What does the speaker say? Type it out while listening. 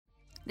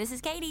This is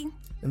Katie.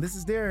 And this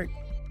is Derrick.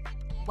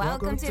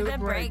 Welcome to the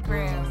break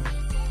room.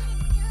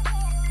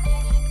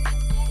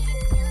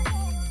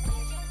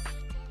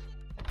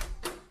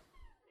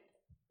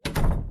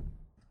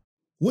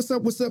 What's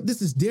up?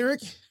 This is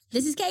Derrick.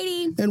 This is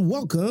Katie. And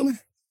welcome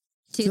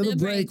to the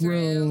break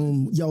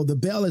room. Yo, the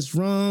bell is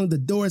rung. The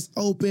door is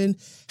open.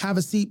 Have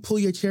a seat. Pull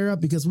your chair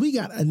up because we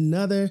got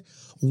another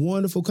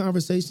wonderful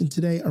conversation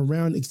today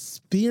around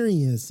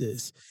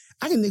experiences.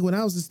 I can think when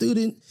I was a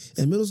student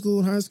in middle school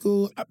and high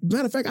school.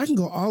 Matter of fact, I can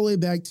go all the way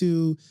back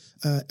to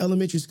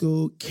elementary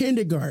school,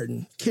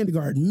 kindergarten.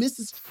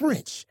 Mrs.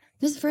 French.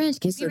 Miss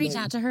French, can you reach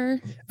out to her?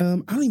 I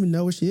don't even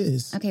know where she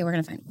is. Okay, we're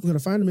going to find her. We're going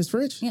to find her, Miss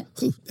French? Yeah.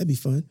 Ooh, that'd be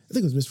fun. I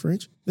think it was Miss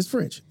French. Miss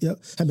French, yep.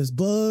 Had Miss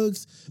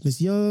Bugs,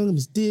 Miss Young,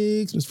 Miss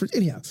Diggs, Miss French.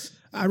 Anyhow,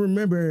 I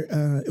remember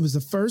it was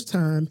the first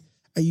time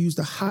I used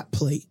a hot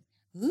plate.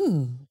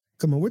 Ooh.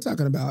 Come on, we're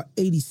talking about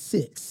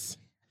 86.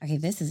 Okay,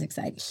 this is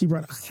exciting. She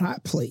brought a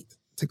hot plate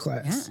to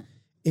class.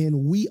 Yeah.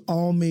 And we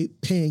all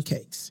made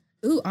pancakes.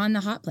 Ooh, on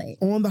the hot plate.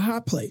 On the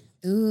hot plate.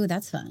 Ooh,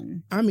 that's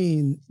fun. I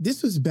mean,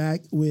 this was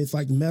back with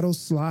like metal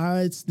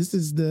slides. This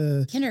is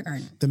the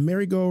Kindergarten. The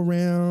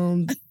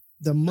merry-go-round,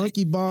 the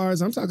monkey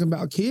bars. I'm talking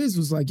about kids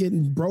was like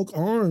getting broke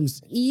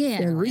arms.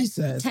 Yeah. In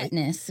recess.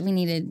 Tetanus. We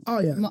needed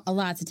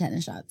lots of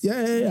tetanus shots.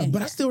 Yeah.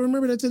 But I still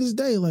remember that to this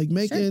day, like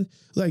making,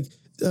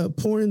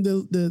 pouring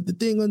the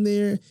thing on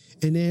there.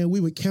 And then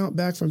we would count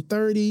back from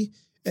 30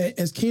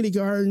 as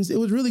kindergartens. It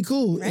was really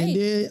cool. Right. And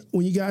then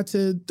when you got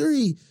to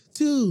 3,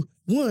 2,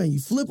 1, you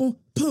flip them,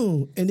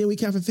 boom. And then we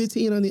count for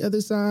 15 on the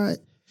other side.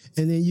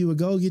 And then you would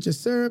go get your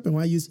syrup. And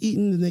while you was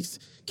eating, the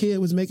next kid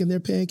was making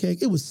their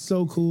pancake. It was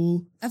so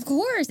cool. Of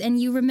course.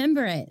 And you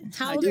remember it.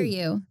 How old are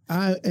you?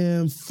 I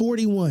am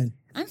 41.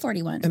 I'm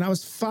 41. And I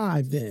was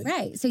 5 then.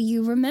 Right. So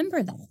you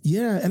remember that.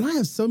 Yeah. And I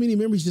have so many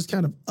memories just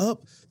kind of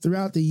up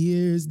throughout the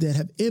years that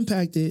have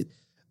impacted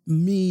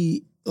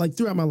me like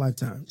throughout my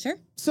lifetime. Sure.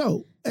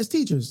 So as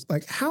teachers,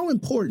 like how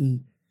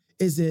important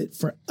is it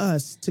for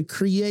us to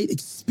create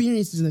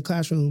experiences in the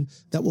classroom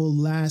that will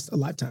last a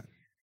lifetime?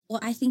 Well,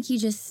 I think you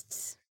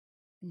just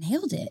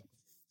nailed it.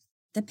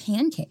 The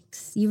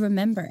pancakes. You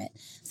remember it.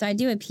 So I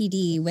do a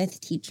PD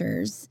with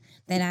teachers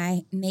that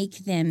I make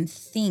them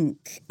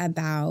think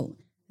about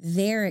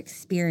their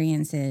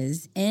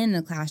experiences in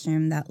the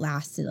classroom that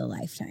lasted a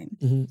lifetime.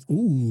 Mm-hmm.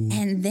 Ooh.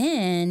 And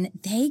then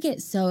they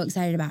get so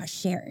excited about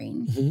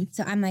sharing. Mm-hmm.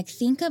 So I'm like,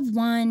 think of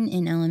one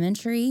in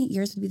elementary.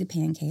 Yours would be the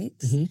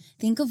pancakes. Mm-hmm.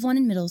 Think of one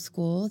in middle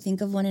school.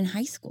 Think of one in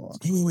high school.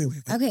 Wait.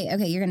 Okay,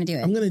 you're going to do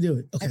it. I'm going to do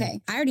it. Okay.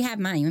 I already have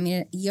mine. I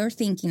mean, you're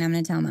thinking, I'm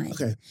going to tell mine.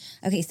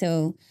 Okay,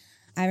 so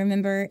I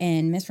remember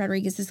in Miss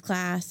Rodriguez's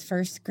class,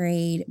 first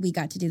grade, we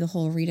got to do the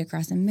whole Read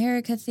Across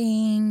America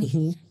thing.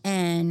 Mm-hmm.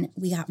 And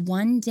we got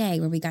one day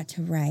where we got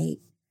to write.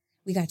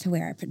 We got to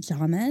wear our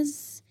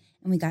pajamas.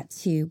 And we got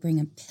to bring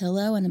a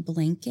pillow and a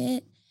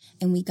blanket.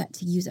 And we got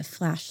to use a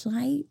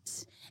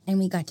flashlight. And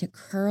we got to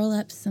curl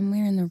up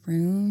somewhere in the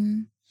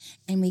room.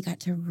 And we got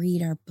to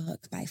read our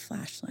book by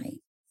flashlight.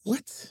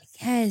 What?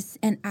 Yes.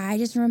 And I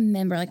just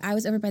remember, like, I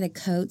was over by the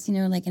coats,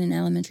 like in an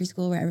elementary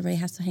school where everybody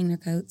has to hang their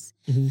coats.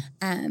 Mm-hmm.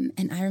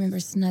 And I remember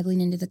snuggling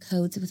into the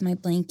coats with my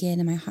blanket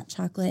and my hot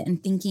chocolate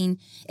and thinking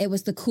it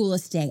was the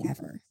coolest day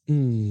ever.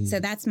 Mm. So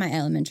that's my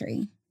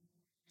elementary.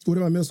 What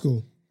about middle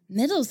school?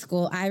 Middle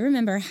school, I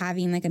remember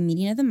having like a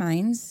meeting of the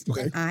minds.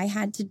 Okay. And I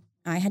had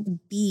to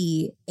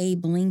be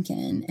Abe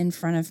Lincoln in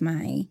front of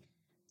my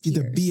You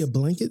had to be a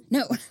blanket?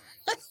 No.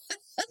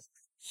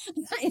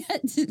 I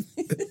had to.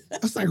 I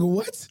was like,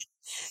 what?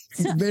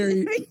 It's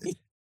very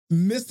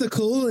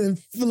mystical and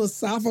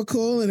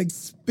philosophical and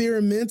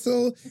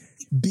experimental.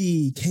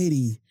 Be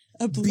Katie.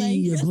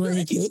 Be a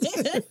blanket.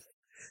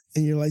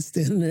 And you're like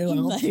standing there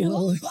like,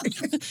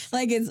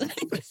 like it's.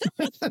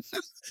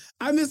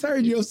 I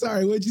misheard you. I'm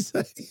sorry. What'd you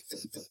say?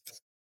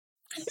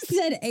 I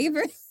said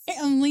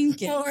Abraham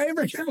Lincoln. Oh,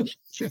 Abraham.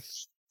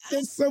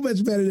 That's so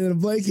much better than a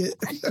blanket.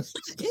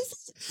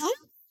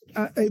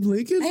 Abe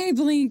Lincoln? Abe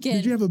Lincoln.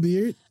 Did you have a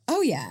beard?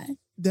 Oh, yeah.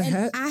 The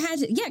hat? I had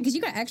to, because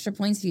you got extra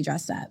points if you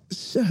dressed up.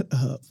 Shut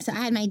up. So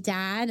I had my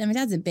dad, and my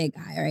dad's a big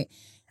guy, right?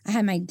 I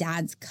had my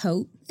dad's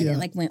coat, and it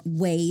like went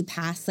way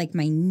past like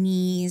my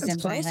knees. That's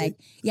and classic.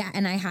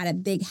 and I had a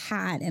big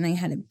hat, and I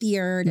had a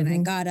beard, and I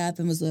got up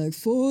and was like,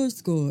 for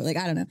school. Like,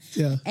 I don't know.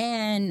 Yeah.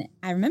 And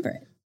I remember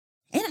it.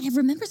 And I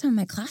remember some of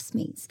my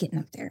classmates getting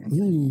up there.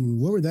 Ooh,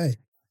 what were they?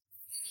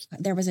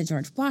 There was a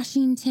George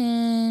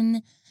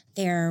Washington.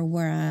 There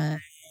was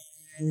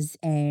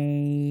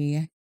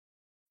a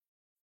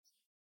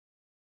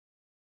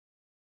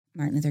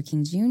Martin Luther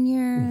King Jr.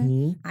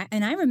 Mm-hmm.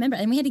 And I remember,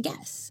 and we had to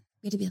guess.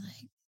 We had to be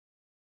like,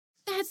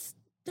 that's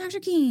Dr.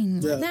 King.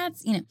 Yeah.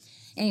 That's,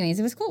 Anyways,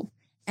 it was cool.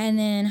 And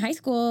then high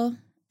school,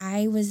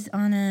 I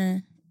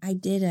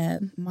did a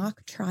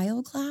mock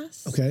trial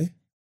class. Okay.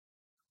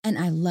 And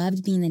I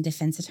loved being the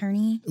defense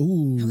attorney.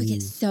 Ooh. I would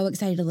get so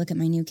excited to look at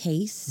my new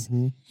case.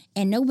 Mm-hmm.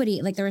 And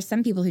nobody, like there were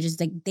some people who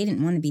just like, they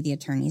didn't want to be the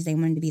attorneys. They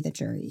wanted to be the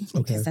jury.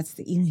 Okay. Because that's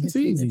the easiest It's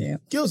thing easy. to do.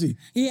 Guilty.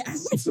 Yeah.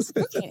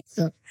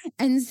 Yeah.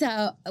 And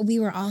so we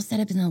were all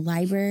set up in the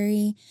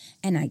library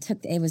and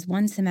it was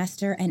one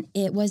semester and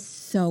it was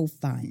so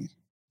fun.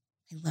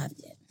 I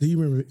loved it. Do you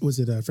remember, was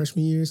it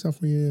freshman year,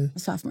 sophomore year?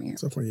 Sophomore year.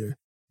 Sophomore year.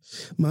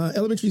 My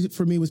elementary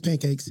for me was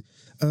pancakes.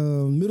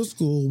 Middle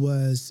school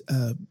was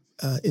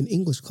in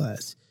English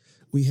class.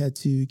 We had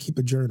to keep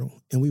a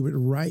journal and we would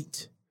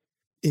write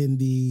in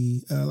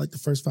the like the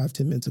first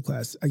 5-10 minutes of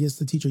class. I guess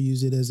the teacher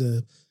used it as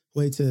a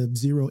way to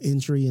zero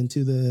entry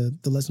into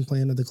the lesson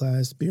plan of the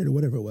class period or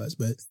whatever it was.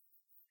 But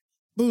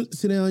boom,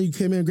 sit down, you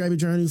came in, grab your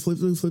journal, you flip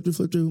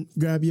through,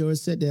 grab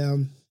yours, sit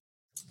down,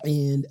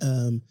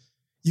 and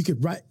you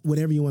could write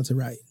whatever you want to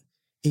write.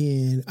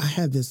 And I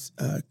had this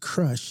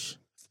crush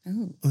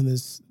on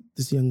this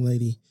young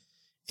lady,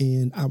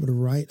 and I would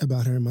write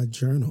about her in my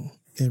journal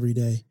every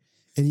day.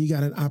 And you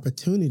got an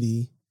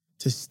opportunity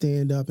to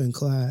stand up in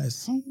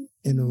class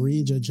and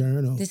read your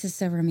journal. This is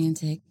so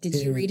romantic. Did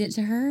you read it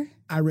to her?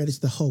 I read it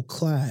to the whole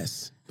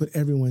class, but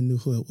everyone knew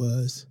who it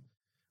was.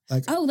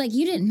 Like, like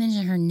you didn't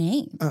mention her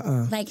name.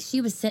 Like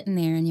she was sitting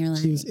there and you're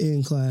like. She was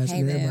in class hey,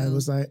 and everybody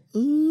was like,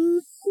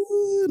 ooh.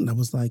 And I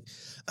was like,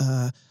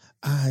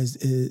 eyes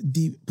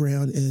deep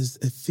brown as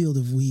a field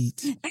of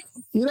wheat.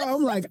 You know,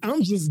 I'm like,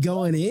 I'm just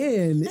going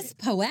in. That's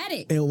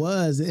poetic. It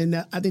was. And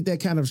I think that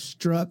kind of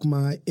struck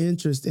my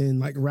interest in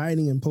like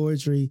writing and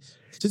poetry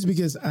just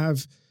because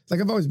I've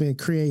always been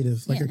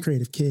creative, like a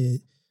creative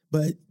kid,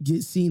 but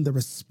seeing the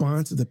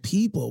response of the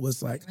people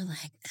was like, we're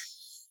like,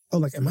 oh,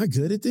 like, am I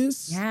good at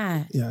this?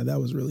 Yeah. Yeah, that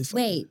was really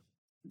fun. Wait,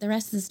 the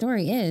rest of the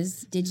story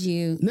is, did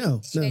you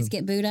guys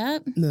get booed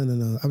up?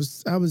 No.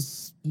 I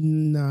was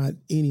not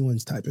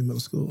anyone's type in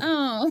middle school.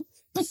 Oh.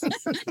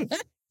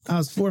 I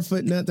was 4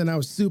 foot nothing. I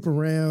was super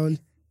round.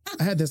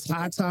 I had this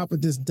high top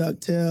with this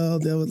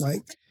ducktail that was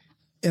like,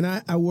 and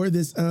I wore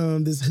this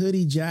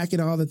hoodie jacket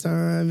all the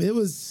time.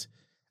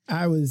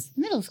 I was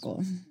middle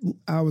school.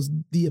 I was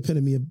the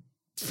epitome of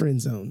friend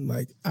zone.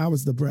 Like I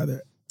was the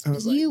brother.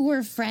 You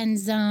were friend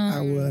zone. I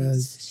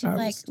was.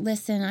 She's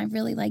listen, I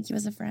really like you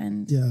as a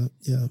friend. Yeah.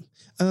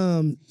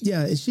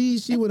 And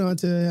she went on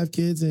to have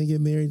kids and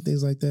get married and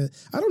things like that.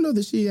 I don't know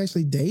that she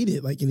actually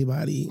dated like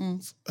anybody.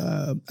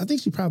 I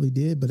think she probably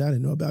did, but I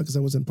didn't know about because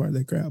I wasn't part of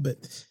that crowd. But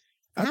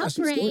how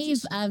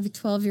brave of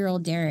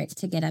 12-year-old Derrick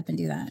to get up and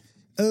do that.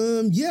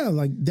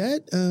 Like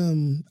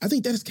that. I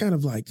think that's kind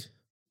of like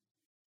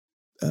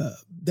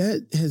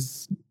that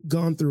has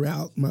gone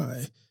throughout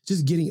my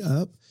just getting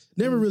up.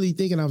 Never really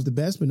thinking I was the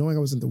best, but knowing I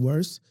wasn't the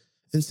worst.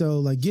 And so,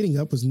 like, getting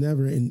up was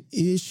never an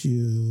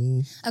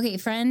issue. Okay,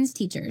 friends,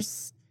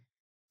 teachers,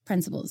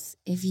 principals,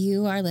 if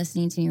you are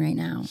listening to me right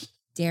now,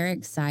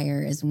 Derrick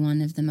Sire is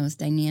one of the most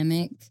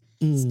dynamic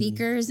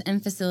speakers and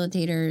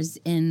facilitators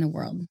in the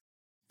world.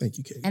 Thank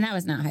you, Katie. And that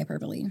was not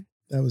hyperbole.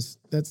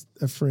 That's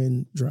a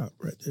friend drop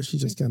right there. She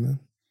just kind of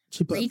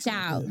reach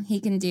out.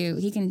 He can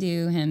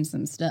do him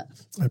some stuff.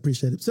 I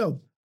appreciate it. So,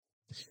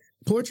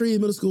 poetry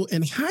in middle school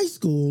and high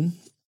school.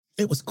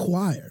 It was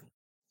choir.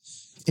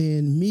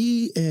 And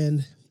me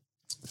and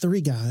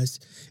 3 guys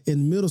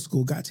in middle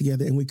school got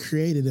together and we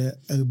created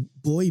a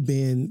boy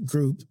band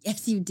group.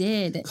 Yes, you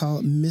did.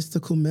 Called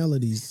Mystical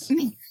Melodies.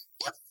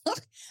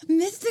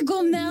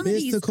 Mystical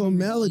Melodies. Mystical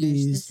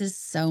Melodies. This is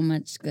so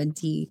much good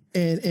tea.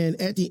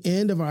 And at the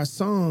end of our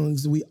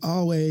songs, we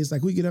always,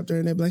 like, we get up there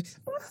and they'd be like,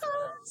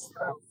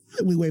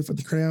 we wait for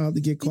the crowd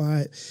to get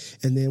quiet.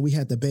 And then we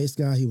had the bass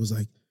guy. He was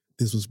like,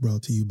 this was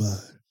brought to you by...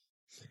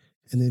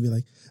 And they'd be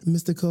like,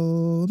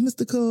 mystical,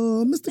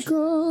 mystical,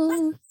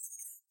 mystical.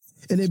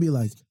 And they'd be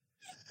like,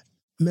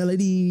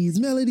 melodies,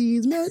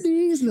 melodies,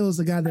 melodies. And there was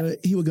a guy that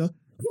he would go.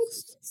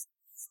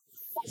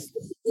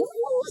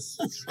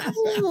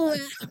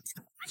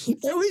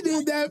 And we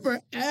did that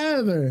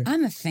forever.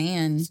 I'm a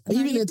fan.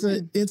 Even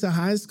into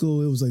high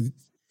school, it was like,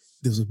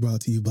 this was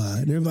brought to you by.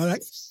 And everybody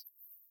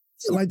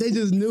like they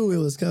just knew it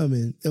was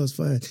coming. It was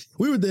fun.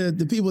 We were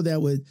the people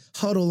that would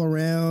huddle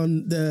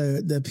around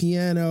the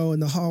piano in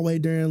the hallway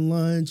during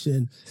lunch,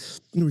 and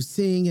we were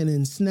singing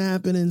and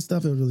snapping and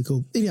stuff. It was really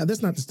cool. Anyhow,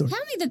 that's not the story. Tell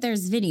me that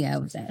there's video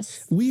of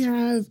this. We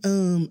have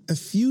a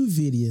few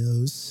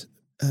videos,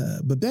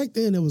 but back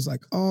then it was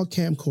like all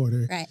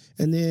camcorder. Right.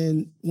 And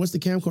then once the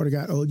camcorder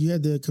got old, you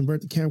had to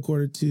convert the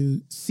camcorder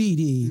to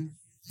CD,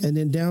 and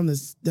then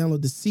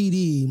download the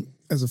CD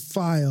as a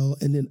file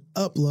and then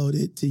upload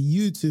it to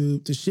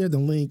YouTube to share the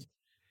link.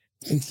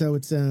 And so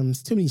it's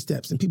too many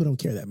steps and people don't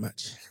care that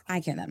much. I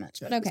care that much,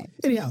 but okay.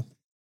 Anyhow,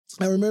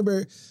 I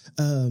remember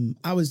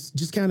I was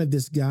just kind of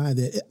this guy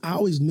that I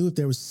always knew if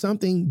there was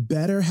something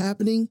better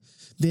happening,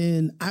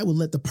 then I would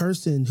let the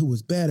person who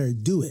was better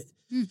do it.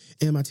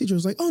 And my teacher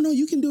was like, oh, no,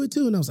 you can do it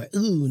too. And I was like,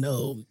 ooh,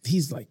 no,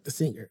 he's like the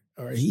singer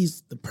or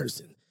he's the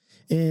person.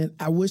 And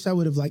I wish I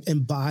would have like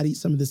embodied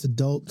some of this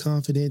adult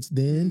confidence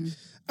then.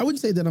 I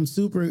wouldn't say that I'm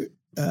super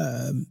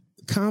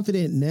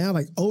confident now,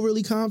 like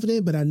overly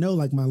confident, but I know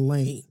like my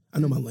lane. I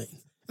know my lane.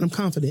 And I'm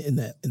confident in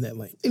that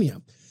lane. Anyhow,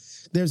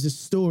 there's this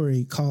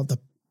story called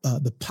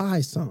the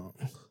Pie Song,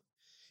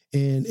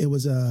 and it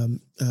was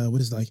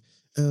what is like.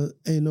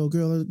 Ain't no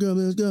girl, girl,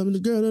 girl, girl,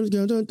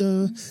 girl,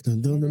 girl,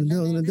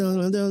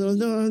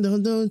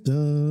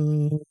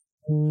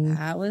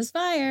 That was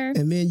fire.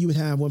 and then you would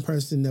have one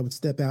person that would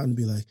step out and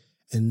be like,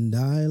 and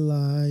I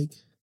like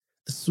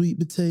a sweet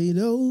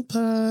potato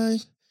pie.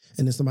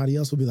 And then somebody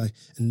else would be like,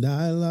 and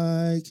I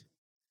like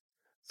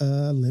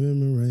a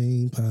lemon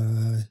meringue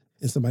pie.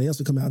 And somebody else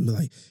would come out and be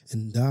like,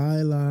 and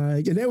I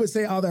like, and they would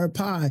say all their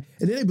pie.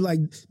 And then they'd be like,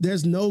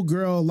 there's no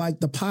girl like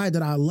the pie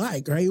that I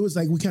like, right? It was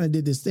like, we kind of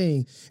did this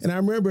thing. And I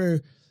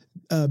remember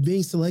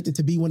being selected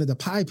to be one of the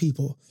pie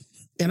people.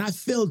 And I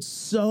felt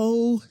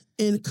so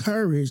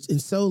encouraged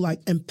and so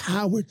like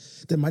empowered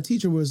that my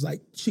teacher was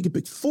like, she could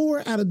pick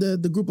 4 out of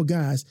the group of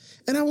guys.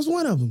 And I was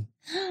one of them.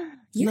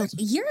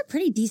 You're a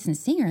pretty decent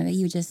singer that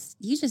you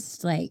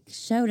just like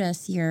showed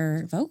us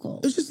your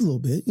vocals. It's just a little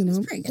bit, you know.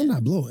 It's pretty good. I'm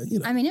not blowing, you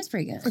know. I mean, it's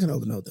pretty good. I can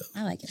overnote though.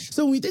 I like it.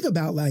 So when we think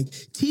about like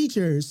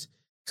teachers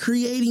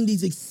creating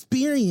these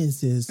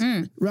experiences,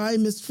 right?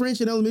 Miss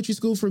French in elementary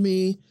school for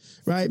me,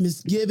 right?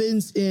 Miss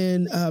Gibbons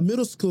in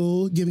middle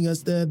school giving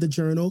us the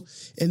journal,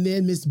 and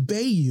then Miss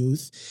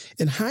Bayouth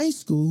in high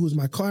school, who was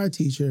my choir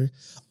teacher.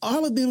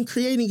 All of them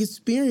creating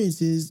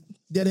experiences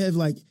that have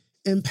like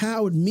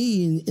empowered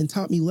me and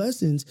taught me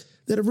lessons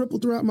that have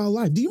rippled throughout my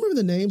life. Do you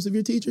remember the names of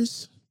your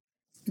teachers?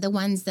 The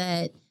ones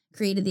that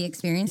created the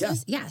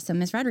experiences? Yeah. So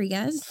Miss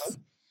Rodriguez.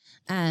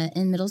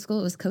 In middle school,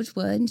 it was Coach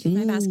Wood. She was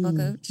my basketball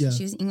coach. Yeah.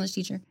 She was an English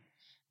teacher.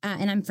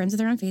 And I'm friends with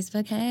her on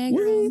Facebook. Hey,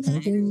 girl.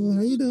 Okay,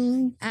 how you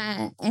doing?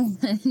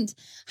 And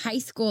high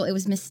school, it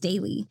was Miss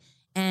Staley.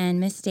 And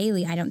Miss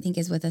Staley, I don't think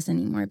is with us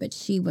anymore, but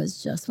she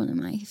was just one of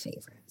my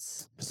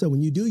favorites. So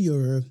when you do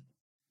your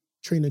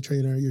trainer,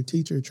 your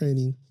teacher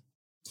training,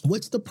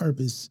 what's the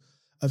purpose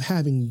of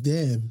having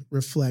them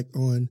reflect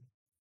on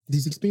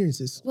these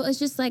experiences? Well, it's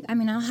just like, I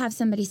mean, I'll have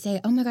somebody say,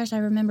 oh my gosh, I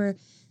remember,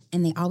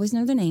 and they always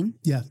know their name.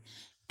 Yeah.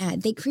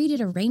 They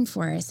created a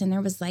rainforest, and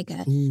there was like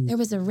there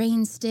was a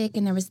rain stick,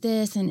 and there was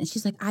this, and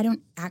she's like, I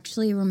don't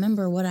actually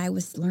remember what I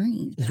was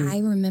learning, but I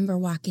remember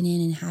walking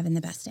in and having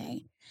the best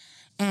day.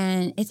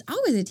 And it's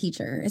always a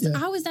teacher. It's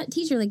always that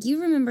teacher. Like,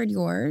 you remembered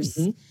yours.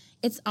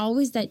 It's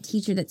always that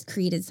teacher that's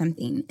created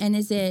something. And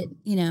is it,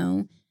 you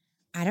know,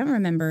 I don't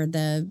remember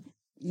the,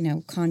 you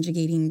know,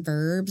 conjugating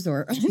verbs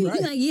or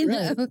like, you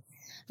know,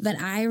 but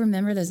I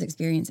remember those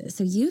experiences.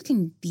 So you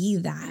can be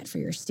that for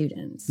your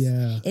students.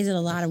 Yeah. Is it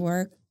a lot of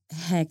work?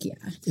 Heck yeah.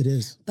 It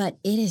is. But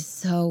it is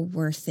so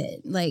worth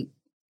it. Like,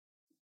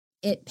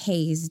 it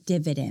pays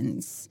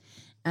dividends.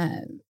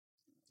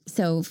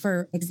 So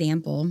for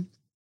example,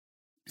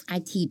 I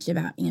teach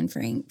about Anne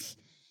Frank,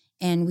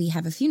 and we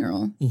have a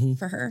funeral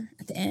for her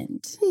at the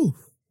end. Ooh.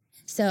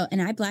 So,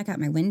 and I black out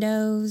my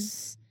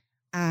windows.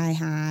 I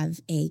have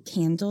a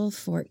candle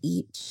for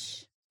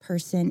each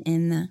person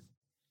in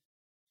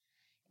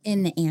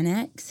the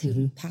annex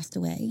who passed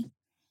away,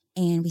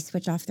 and we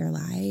switch off their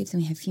lives,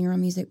 and we have funeral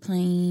music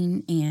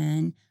playing,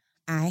 and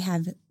I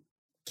have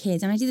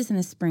kids, and I do this in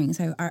the spring,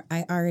 so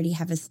I already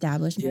have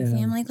established my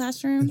family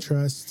classroom and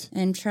trust.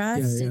 Yeah.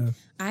 And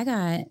I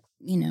got,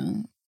 you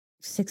know,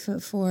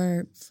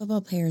 6'4"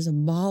 football players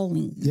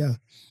bawling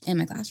in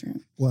my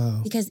classroom. Wow.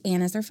 Because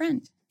Anna's their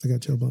friend. I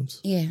got chill bumps.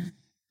 Yeah.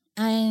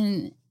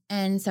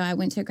 And so I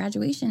went to a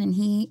graduation, and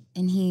he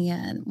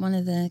one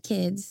of the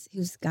kids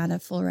who's got a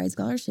full ride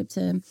scholarship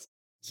to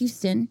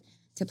Houston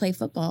to play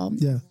football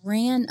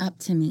ran up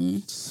to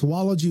me,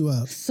 swallowed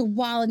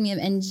me up,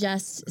 and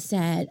just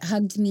said,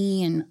 hugged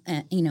me, and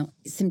you know,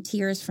 some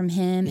tears from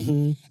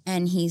him,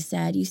 and he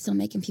said, "You still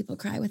making people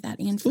cry with that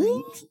Anne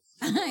Frank?"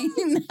 I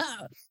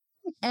know.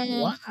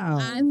 And wow.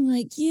 I'm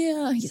like,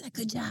 yeah. He's like,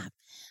 good job.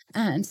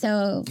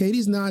 So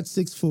Katie's not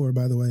 6'4",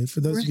 by the way,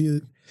 for those of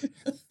you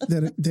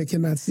that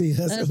cannot see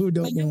us or who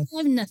don't know. I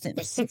have nothing.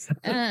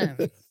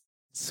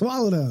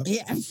 Swallowed up.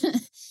 Yeah.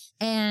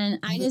 And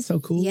I just so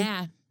cool.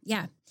 Yeah.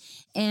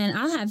 And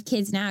I'll have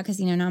kids now because,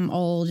 you know, now I'm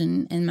old,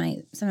 and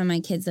some of my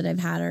kids that I've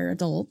had are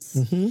adults.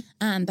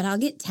 But I'll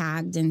get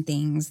tagged in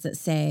things that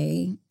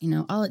say, you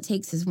know, all it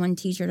takes is one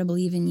teacher to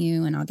believe in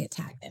you, and I'll get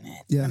tagged in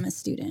it. I'm a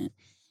student.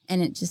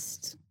 And it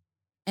just,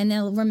 and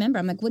they'll remember.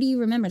 I'm like, what do you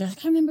remember? They're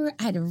like, I remember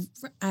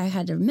I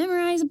had to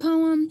memorize a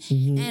poem,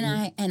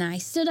 and I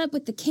stood up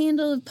with the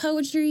candle of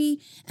poetry,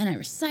 and I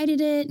recited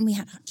it, and we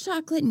had hot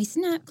chocolate, and we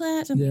snap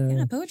clapped. I'm like,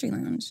 yeah, poetry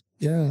lounge.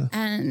 Yeah.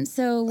 And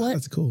so what?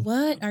 That's cool.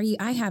 What are you?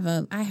 I have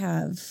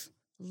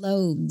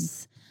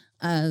loads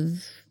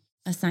of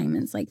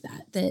assignments like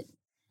that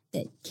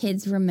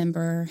kids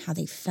remember how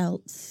they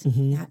felt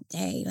that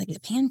day, like the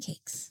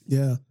pancakes.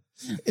 Yeah.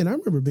 And I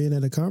remember being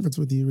at a conference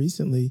with you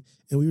recently,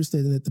 and we were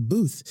standing at the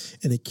booth,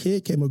 and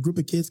a group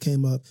of kids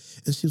came up,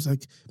 and she was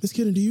like, Miss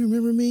Kitten, do you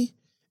remember me?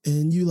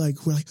 And you were like,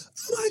 oh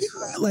my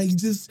God, like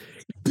just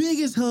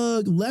biggest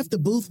hug, left the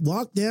booth,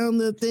 walked down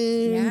the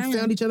thing,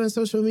 found each other on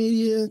social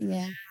media.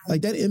 Yeah.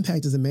 Like that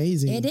impact is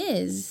amazing. It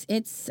is.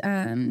 It's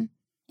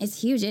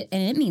huge. And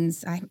it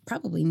means,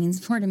 probably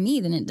means more to me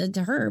than it did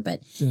to her.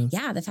 But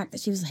yeah, the fact that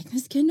she was like,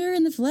 Miss Kinder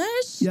in the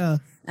flesh. Yeah.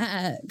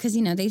 Because,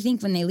 they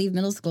think when they leave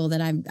middle school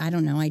that I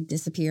don't know, I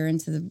disappear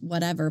into the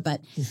whatever.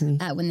 But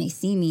when they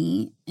see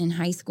me in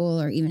high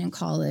school or even in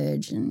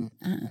college, and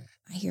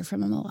I hear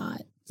from them a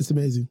lot. It's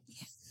amazing.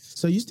 Yeah.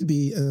 So I used to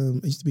be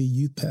a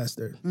youth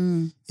pastor,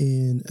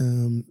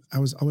 and I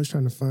was always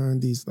trying to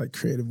find these like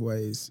creative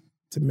ways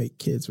to make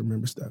kids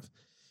remember stuff.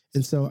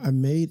 And so I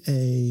made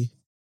a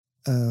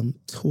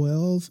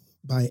 12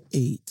 by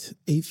 8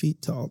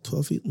 feet tall,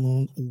 12 feet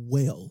long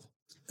whale.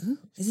 Ooh,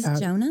 is this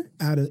Jonah?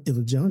 It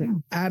was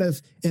Jonah. Out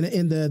of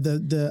and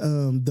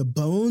the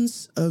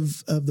bones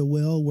of the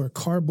whale were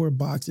cardboard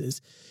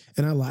boxes,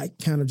 and I like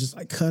kind of just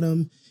like cut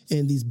them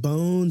in these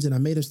bones, and I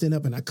made them stand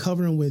up, and I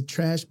covered them with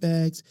trash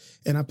bags,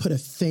 and I put a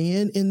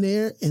fan in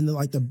there, and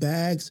the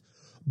bags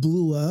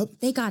blew up.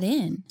 They got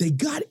in. They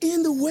got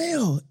in the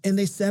whale, and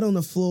they sat on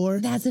the floor.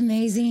 That's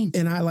amazing.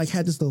 And I like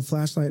had this little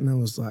flashlight, and I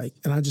was like,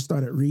 and I just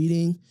started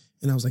reading.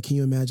 And I was like, can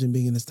you imagine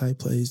being in this tight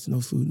place,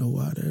 no food, no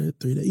water,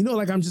 3 days?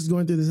 Like I'm just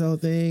going through this whole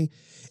thing.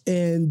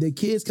 And the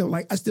kids come,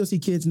 like I still see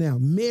kids now,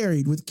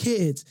 married with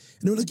kids.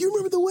 And they're like, you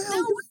remember the whale?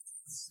 No.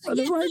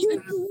 Like,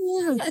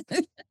 yeah.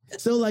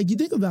 So like you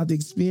think about the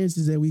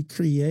experiences that we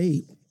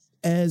create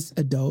as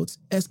adults,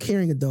 as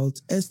caring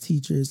adults, as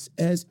teachers,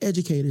 as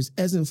educators,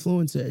 as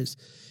influencers.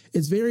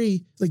 It's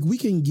very, like we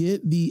can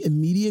get the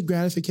immediate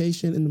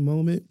gratification in the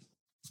moment.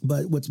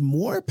 But what's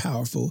more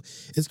powerful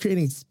is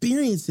creating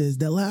experiences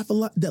that last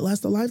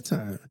a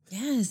lifetime.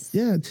 Yes.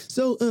 Yeah.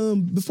 So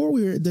before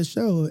we were at the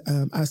show,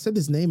 I said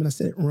this name and I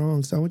said it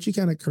wrong. So I want you to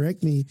kind of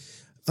correct me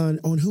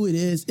on who it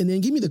is, and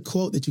then give me the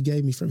quote that you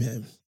gave me from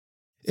him.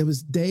 It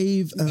was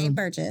Dave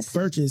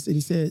Burgess. And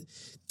he said,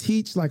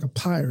 "Teach like a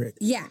pirate."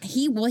 Yeah.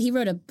 He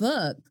wrote a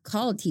book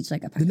called Teach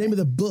Like a Pirate. The name of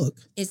the book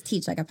is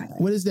Teach Like a Pirate.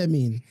 What does that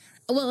mean?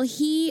 Well,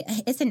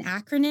 it's an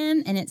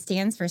acronym and it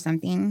stands for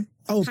something.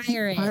 Oh,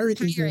 pirate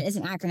is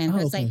an acronym. Oh,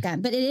 it's like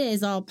that, but it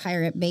is all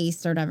pirate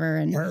based or whatever.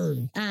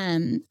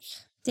 And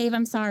Dave,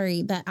 I'm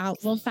sorry, but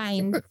we'll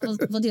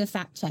do a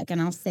fact check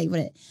and I'll say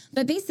what it.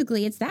 But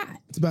basically, it's that.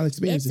 It's about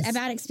experiences. It's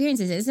about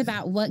experiences. It's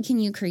about what can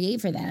you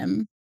create for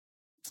them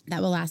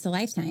that will last a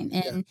lifetime.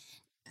 And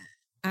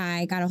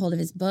I got a hold of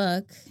his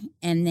book,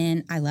 and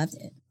then I loved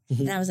it.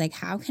 Mm-hmm. And I was like,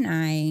 how can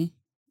I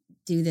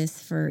do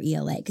this for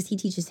ELA? Because he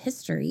teaches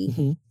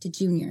history to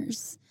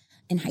juniors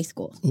in high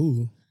school.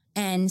 Ooh.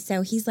 And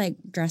so he's like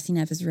dressing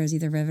up as Rosie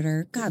the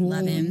Riveter. God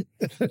love him.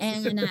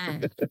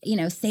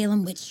 And,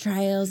 Salem witch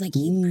trials, like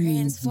he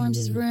transformed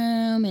his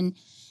room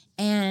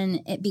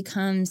and it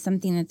becomes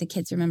something that the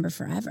kids remember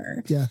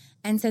forever. Yeah.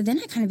 And so then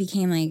I kind of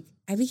became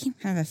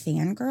kind of a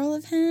fangirl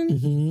of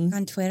him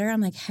on Twitter. I'm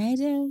like, hey,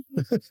 dude.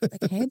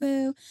 Like, hey,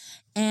 boo.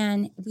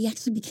 And we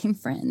actually became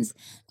friends.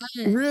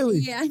 Really?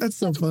 Yeah. That's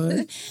so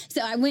fun.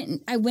 So I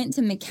went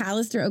to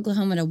McAllister,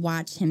 Oklahoma to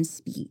watch him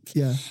speak.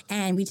 Yeah.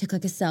 And we took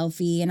like a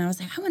selfie and I was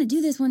like, I want to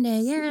do this one day.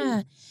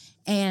 Yeah.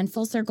 And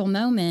full circle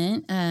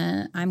moment,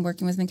 I'm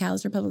working with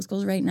McAllister Public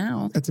Schools right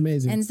now. That's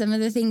amazing. And some of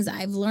the things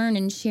I've learned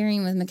in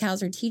sharing with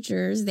McAllister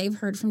teachers, they've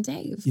heard from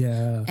Dave.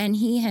 Yeah. And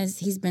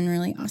he's been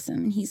really awesome.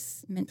 And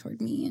he's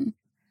mentored me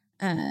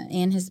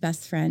and his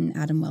best friend,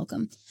 Adam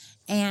Welcome.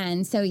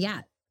 And so,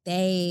 yeah,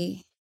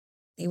 they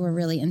were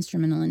really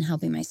instrumental in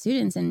helping my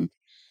students. And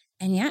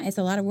yeah, it's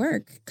a lot of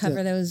work.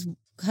 Cover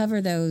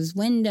those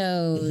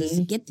windows,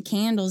 get the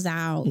candles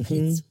out.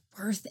 It's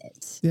worth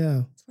it.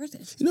 Yeah. It's worth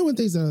it. One of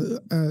the things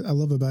I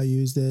love about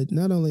you is that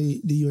not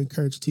only do you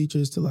encourage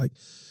teachers to like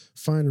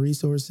find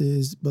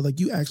resources, but like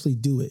you actually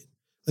do it.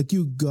 Like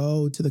you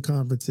go to the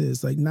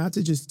conferences, like not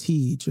to just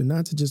teach or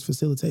not to just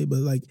facilitate, but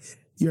like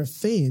you're a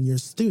fan, you're a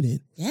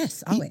student.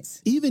 Yes,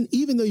 always. Even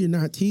though you're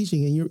not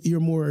teaching and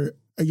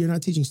you're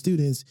not teaching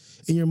students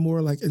and you're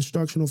more like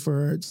instructional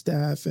for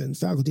staff and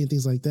faculty and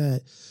things like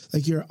that.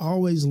 Like you're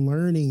always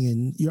learning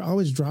and you're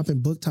always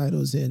dropping book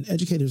titles and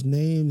educators'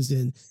 names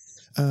and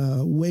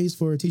ways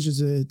for teachers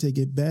to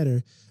get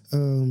better.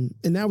 And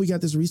now we got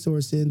this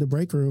resource in the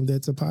break room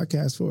that's a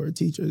podcast for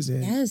teachers.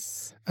 And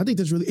yes. I think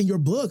that's really, in your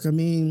book, I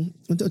mean,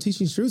 Until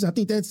Teaching Truths, I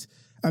think that's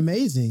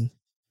amazing.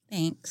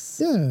 Thanks.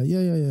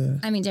 Yeah.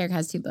 I mean, Derrick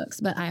has 2 books,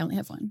 but I only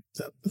have 1.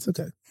 So that's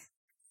okay.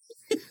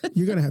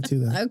 You're going to have 2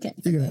 though. Okay.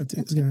 You're going to have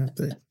 2. It's going to have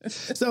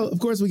 3. So, of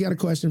course, we got a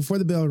question before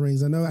the bell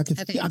rings. I know I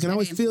can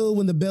always feel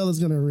when the bell is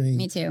going to ring.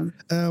 Me too.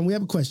 We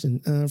have a question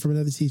from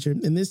another teacher.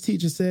 And this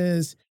teacher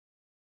says,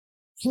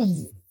 a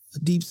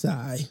deep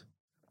sigh.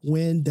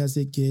 When does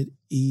it get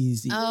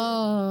easy?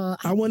 Oh.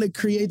 I want to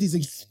create these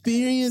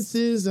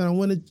experiences and I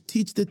want to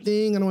teach the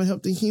thing and I want to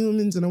help the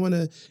humans and I want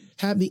to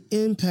have the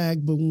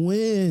impact. But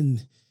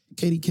when,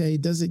 Katie K,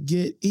 does it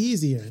get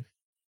easier?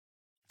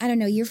 I don't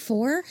know. You're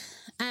 4.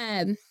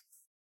 I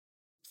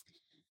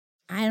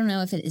don't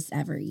know if it is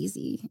ever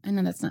easy. I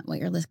know that's not what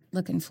you're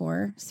looking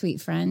for,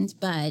 sweet friend,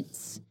 but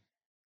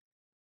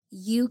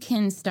you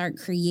can start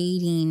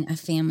creating a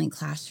family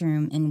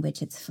classroom in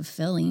which it's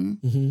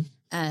fulfilling.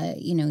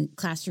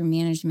 Classroom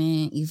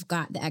management, you've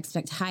got the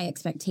high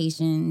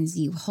expectations,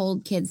 you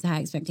hold kids to high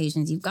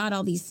expectations, you've got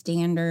all these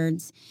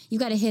standards,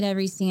 you've got to hit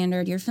every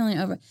standard, you're feeling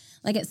over.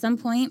 Like at some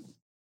point,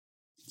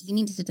 you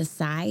need to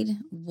decide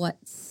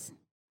what's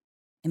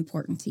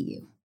important to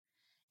you.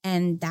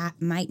 And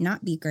that might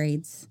not be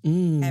grades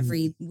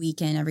every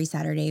weekend, every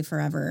Saturday,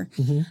 forever.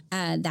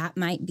 Mm-hmm. That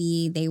might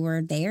be they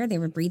were there, they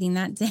were breathing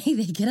that day,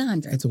 they get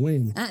 100. That's a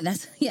win.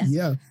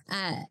 Yeah.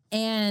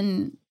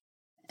 And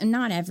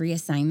not every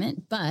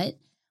assignment, but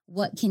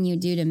what can you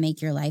do to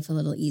make your life a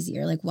little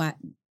easier? Like what?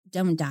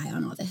 Don't die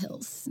on all the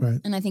hills. Right.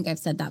 And I think I've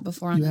said that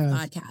before on the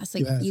podcast.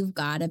 Like you've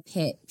got to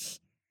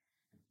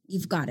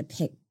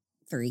pick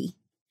 3.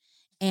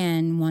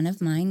 And one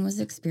of mine was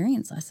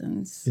experience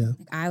lessons. Yeah.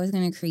 Like I was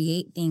going to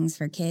create things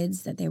for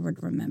kids that they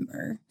would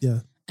remember.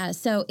 Yeah.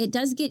 So it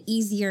does get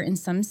easier in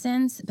some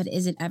sense, but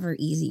is it ever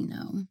easy?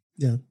 No.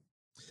 Yeah.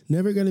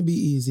 Never going to be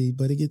easy,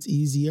 but it gets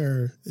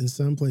easier in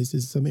some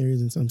places, some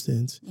areas, in some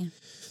sense. Yeah.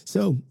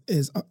 So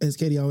as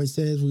Katie always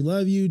says, we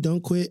love you.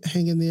 Don't quit.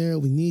 Hang in there.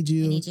 We need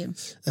you. We need you.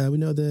 We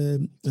know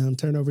the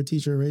turnover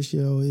teacher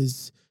ratio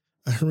is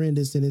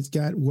horrendous, and it's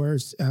got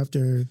worse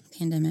after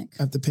pandemic.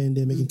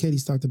 Mm-hmm. And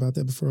Katie's talked about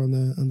that before on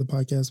the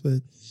podcast.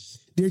 But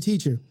dear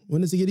teacher,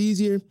 when does it get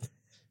easier?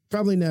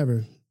 Probably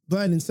never.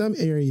 But in some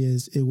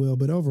areas it will.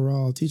 But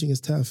overall, teaching is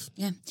tough.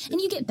 Yeah.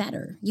 And you get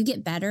better.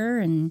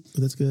 And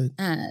that's good.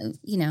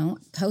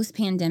 Post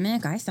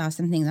pandemic, I saw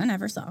some things I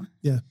never saw.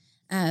 Yeah.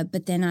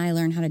 But then I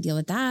learned how to deal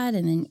with that.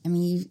 And then,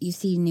 you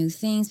see new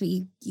things, but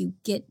you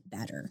get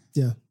better.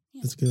 Yeah.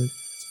 That's good.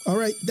 All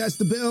right. That's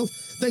the bell.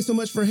 Thanks so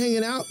much for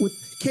hanging out with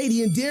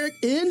Katie and Derrick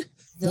in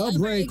The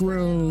Break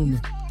Room.